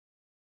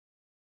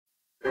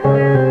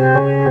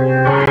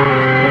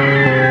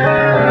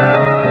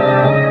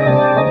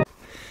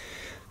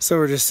So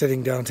we're just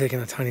sitting down taking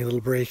a tiny little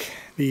break.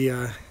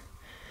 You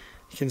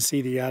can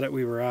see the adit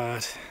we were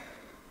at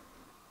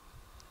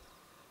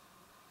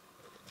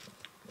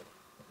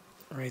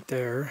right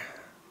there,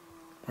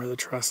 where the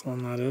trestle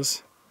and that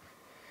is,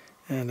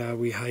 and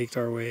we hiked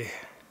our way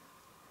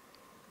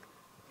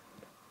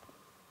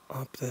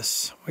up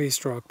this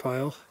waste rock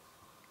pile.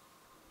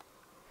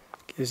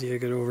 Gives you a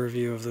good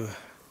overview of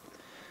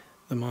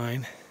the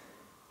mine.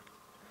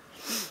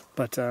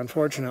 But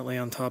unfortunately,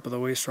 on top of the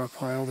waste rock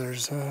pile,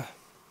 there's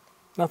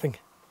nothing.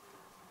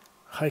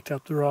 Hiked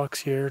up the rocks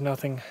here,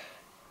 nothing.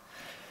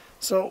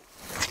 So,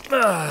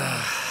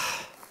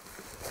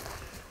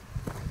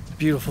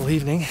 beautiful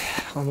evening,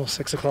 almost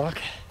 6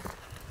 o'clock.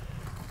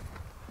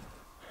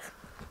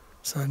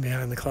 Sun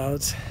behind the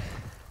clouds.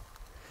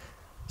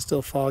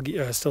 Still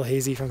foggy, still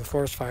hazy from the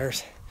forest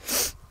fires.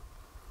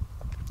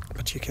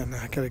 But you can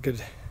get a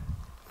good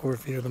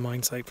overview of the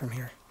mine site from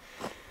here.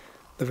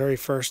 The very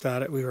first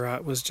adit we were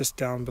at was just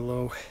down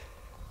below,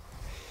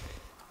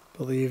 I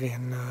believe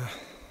in,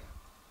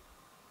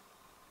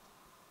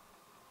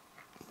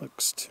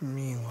 looks to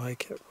me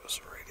like it was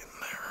right in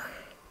there.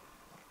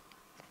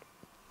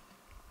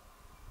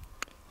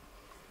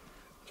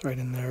 It's right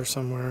in there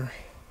somewhere.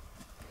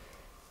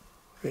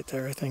 Right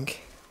there, I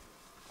think.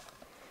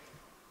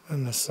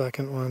 And the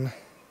second one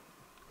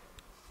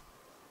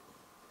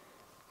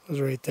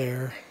was right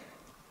there.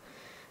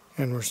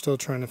 And we're still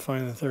trying to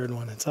find the third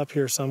one. It's up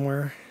here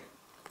somewhere.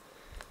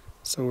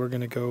 So we're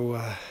gonna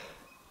go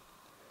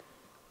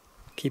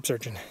keep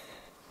searching.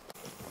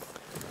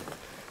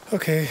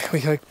 Okay, we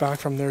hiked back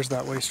from there's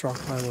that waste rock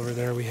pile over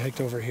there. We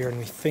hiked over here and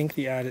we think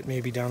the adit may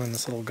be down in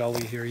this little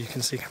gully here. You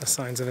can see kind of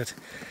signs of it.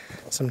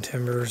 Some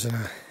timbers and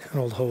an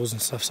old hose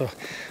and stuff. So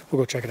we'll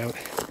go check it out.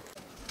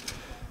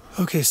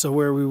 Okay, so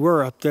where we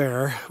were up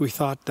there, we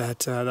thought that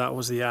that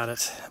was the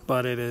adit,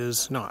 but it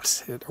is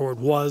not. Or it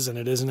was, and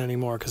it isn't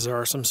anymore because there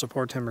are some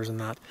support timbers in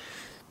that.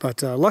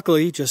 But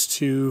luckily, just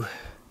to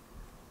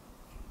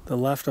the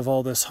left of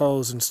all this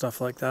hose and stuff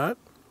like that,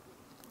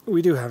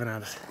 we do have an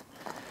adit.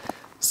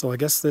 So I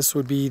guess this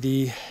would be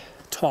the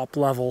top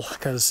level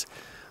because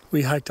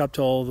we hiked up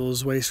to all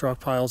those waste rock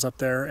piles up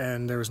there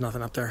and there was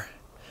nothing up there.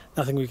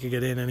 Nothing we could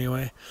get in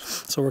anyway.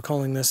 So we're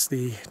calling this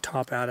the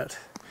top adit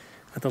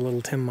at the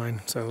little tin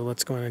mine. So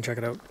let's go in and check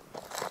it out.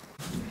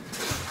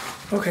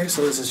 Okay,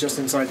 so this is just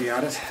inside the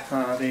adit.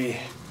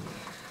 They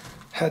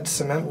had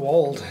cement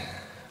walled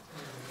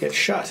it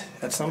shut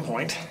at some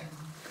point.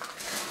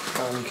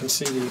 You can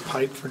see the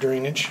pipe for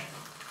drainage.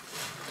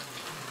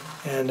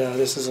 And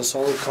this is a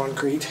solid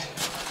concrete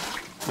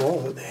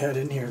wall that they had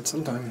in here at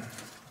some time.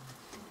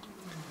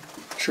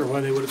 Not sure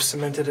why they would have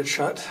cemented it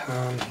shut.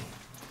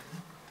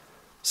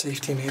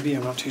 Safety maybe,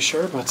 I'm not too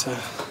sure, but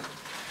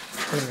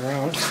turning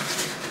around,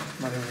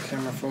 letting the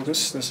camera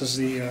focus. This is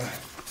the, I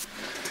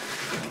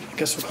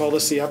guess we'll call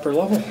this the upper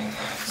level.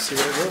 Let's see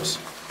where it goes.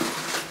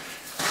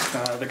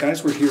 The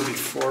guys were here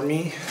before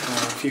me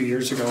a few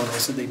years ago, and they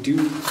said they do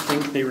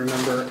think they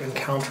remember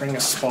encountering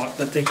a spot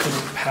that they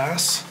couldn't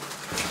pass,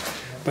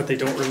 but they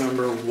don't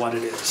remember what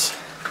it is.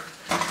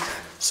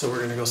 So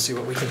we're gonna go see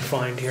what we can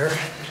find here.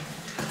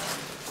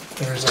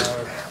 There's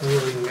a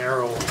really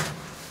narrow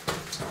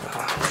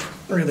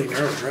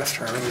drift,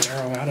 or a really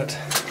narrow adit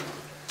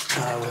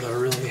with a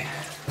really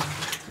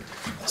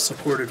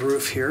supported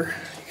roof here.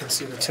 You can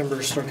see the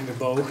timber starting to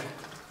bow.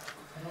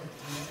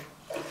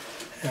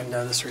 And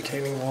this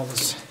retaining wall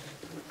is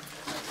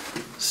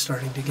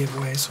starting to give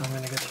way, so I'm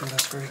going to get through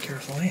this very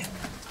carefully.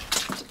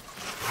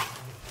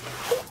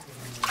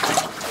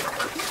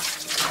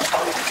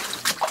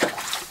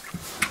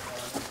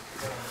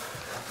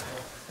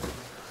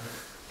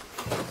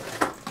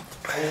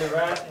 There's a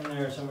rat in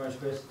there somewhere,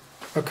 Chris.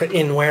 Okay,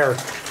 in where?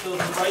 So the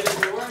right of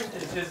the door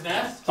is his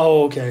nest.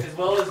 Oh, okay. As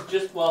well as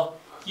just, well,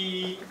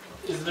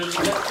 there's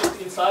a nest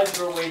just inside the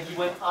doorway. He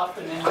went up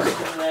and then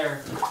he's in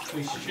there. So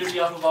he should be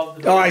up above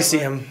the door. Oh, I see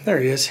him. There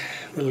he is.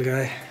 Little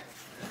guy.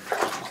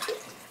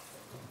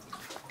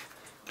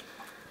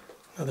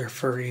 Another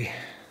furry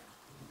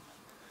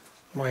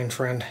mine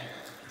friend.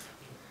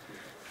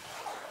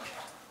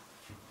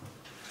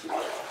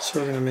 So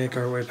we're going to make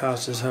our way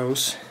past his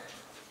house,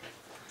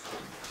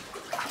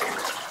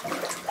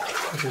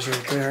 which is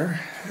right there,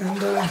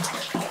 and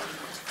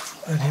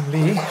let him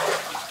be.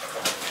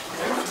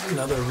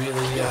 Another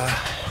really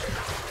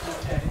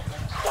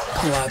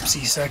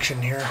collapsy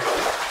section here.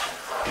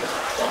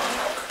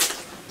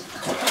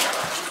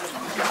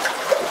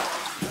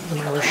 The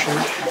horseshoe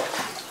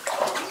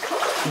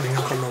coming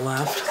up on the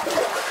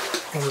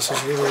left. And this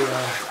is really,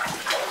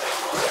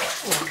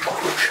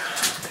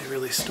 they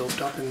really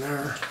stoked up in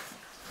there.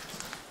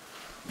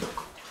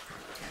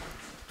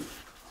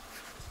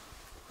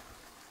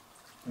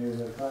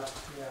 Here's a cut.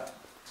 Yeah.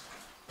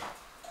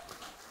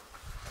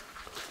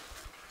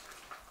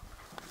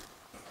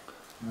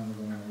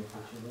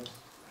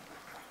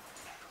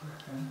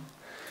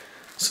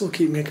 So we'll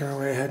keep making our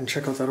way ahead and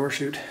check out that ore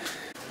chute.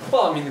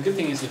 Well, I mean, the good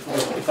thing is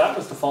if that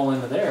was to fall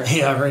into there,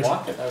 yeah, right.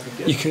 Walk it, that would be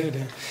good. You could.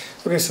 Yeah.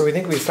 Okay, so we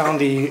think we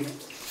found the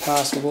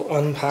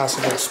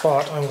unpassable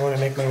spot. I'm going to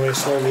make my way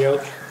slowly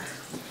out.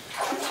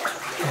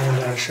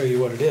 to show you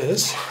what it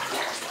is.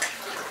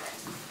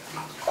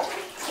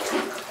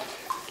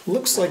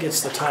 Looks like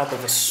it's the top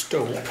of a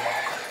stope.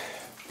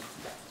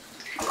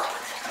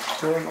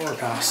 Or an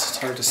overpass, it's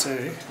hard to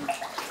say.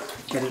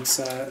 But it's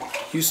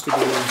used to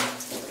be,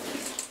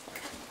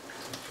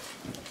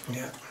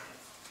 yeah,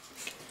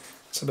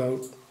 it's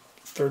about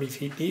 30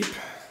 feet deep.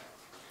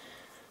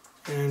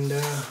 And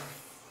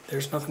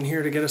there's nothing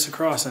here to get us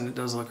across, and it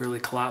does look really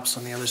collapsed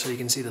on the other side. You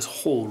can see this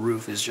whole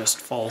roof is just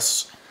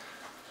false.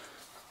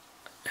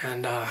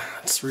 And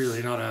it's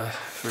really not a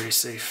very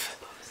safe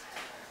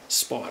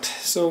spot.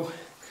 So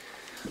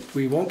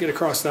we won't get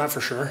across that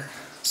for sure.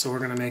 So we're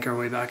going to make our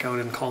way back out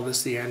and call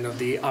this the end of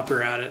the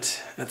upper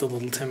adit at the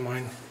Little Tim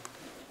Mine.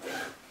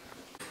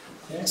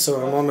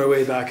 So I'm on my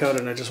way back out,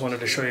 and I just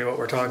wanted to show you what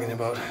we're talking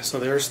about. So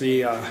there's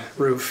the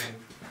roof,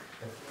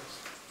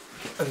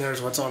 and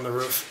there's what's on the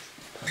roof.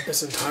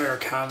 This entire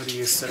cavity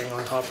is sitting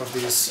on top of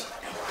these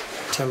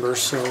timbers,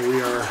 so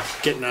we are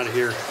getting out of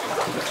here.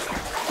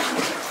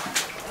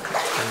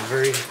 And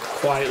very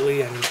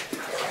quietly and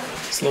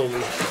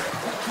slowly.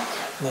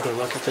 Another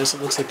look at this.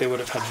 It looks like they would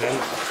have had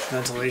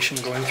ventilation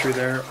going through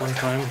there at one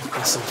time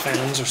with some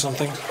fans or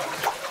something.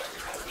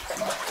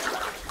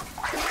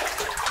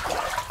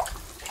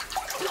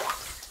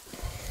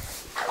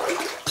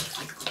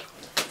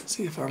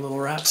 See if our little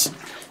rat's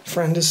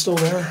friend is still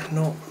there.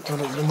 No,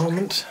 not at the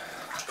moment.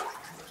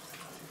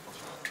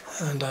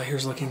 And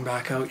here's looking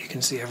back out. You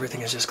can see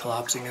everything is just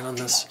collapsing in on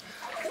this.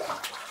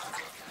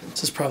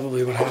 This is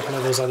probably what happened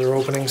to those other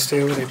openings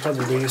too. They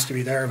probably used to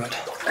be there, but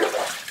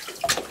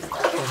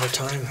over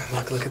time,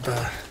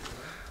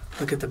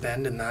 look at the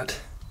bend in that.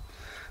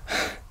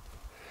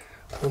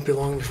 Won't be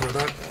long before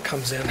that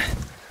comes in.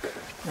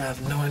 I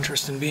have no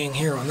interest in being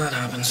here when that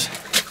happens.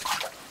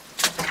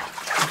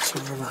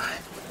 Whatsoever.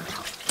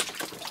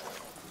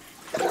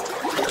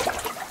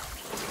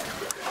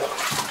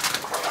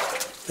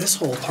 This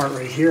whole part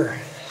right here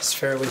is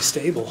fairly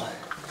stable,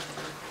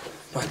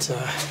 but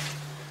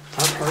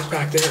that part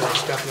back there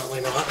is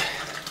definitely not.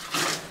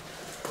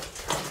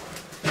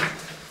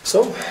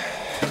 So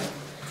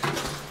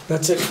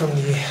that's it from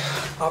the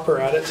upper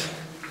adit,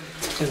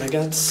 and I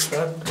guess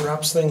that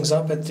wraps things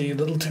up at the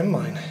Little Tim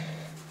Mine.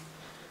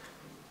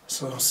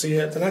 So I'll see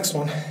you at the next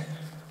one.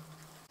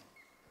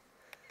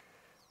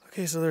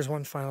 Okay, so there's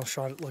one final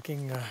shot at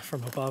looking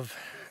from above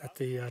at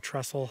the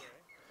trestle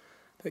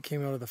that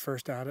came out of the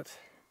first adit.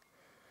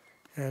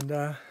 And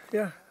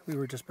yeah, we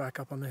were just back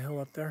up on the hill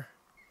up there.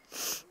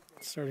 It's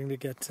starting to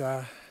get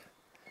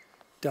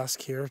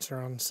dusk here. It's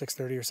around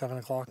 6:30 or 7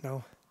 o'clock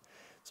now.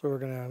 So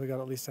we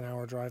got at least an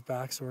hour drive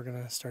back, so we're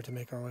gonna start to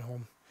make our way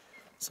home.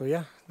 So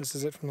yeah, this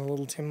is it from the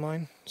Little Tim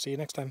Mine. See you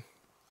next time.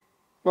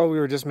 Well, we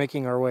were just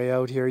making our way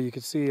out here. You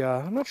could see,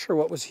 I'm not sure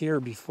what was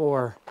here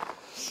before.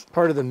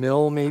 Part of the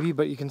mill maybe,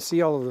 but you can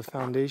see all of the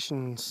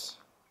foundations,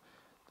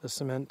 the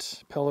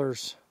cement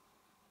pillars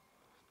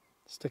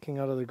sticking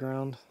out of the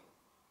ground.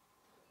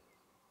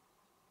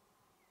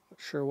 Not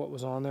sure what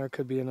was on there.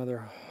 Could be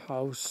another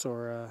house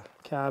or a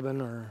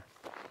cabin or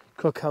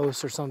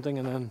cookhouse or something.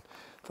 And then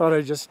thought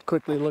I'd just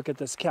quickly look at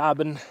this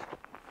cabin,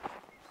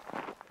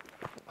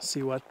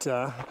 see what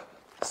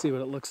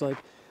it looks like.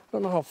 I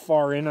don't know how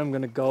far in I'm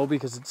gonna go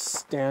because it's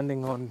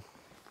standing on.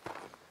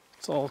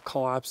 It's all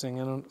collapsing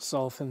in on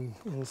itself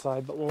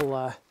inside, but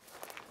we'll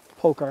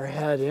poke our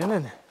head in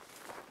and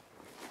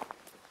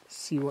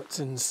see what's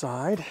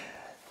inside.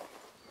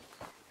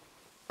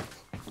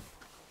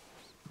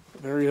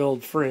 Very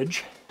old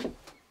fridge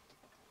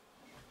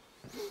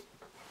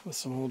with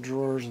some old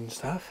drawers and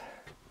stuff.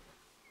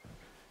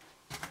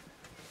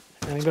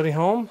 Anybody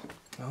home?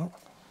 No.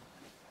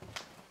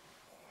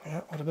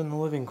 Yeah, would have been the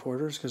living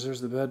quarters because there's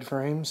the bed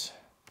frames.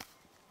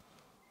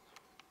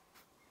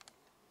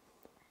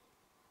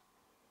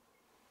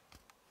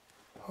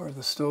 Or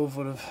the stove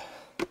would have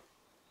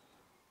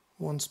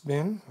once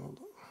been. Old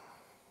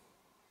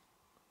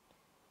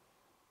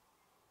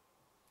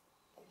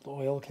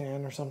oil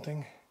can or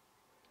something.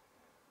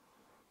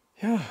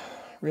 Yeah,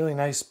 really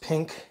nice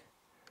pink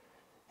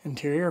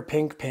interior,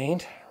 pink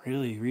paint.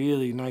 Really,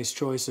 really nice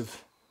choice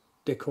of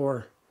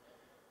decor.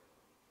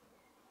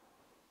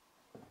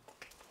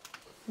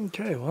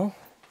 Okay, well,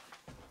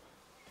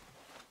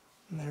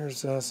 there's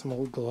some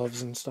old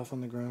gloves and stuff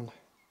on the ground.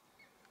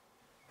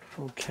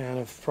 Old can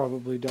of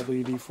probably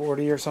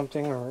WD-40 or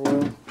something, or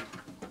oil.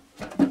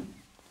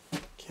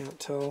 Can't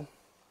tell.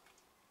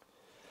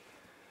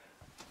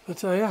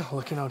 But yeah,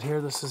 looking out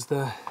here, this is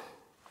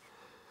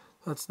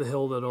that's the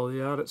hill that all the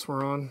adits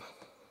were on.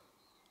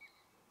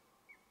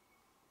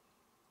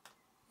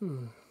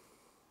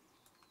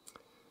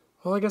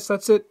 Well, I guess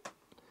that's it.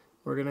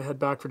 We're gonna head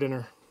back for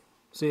dinner.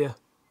 See ya.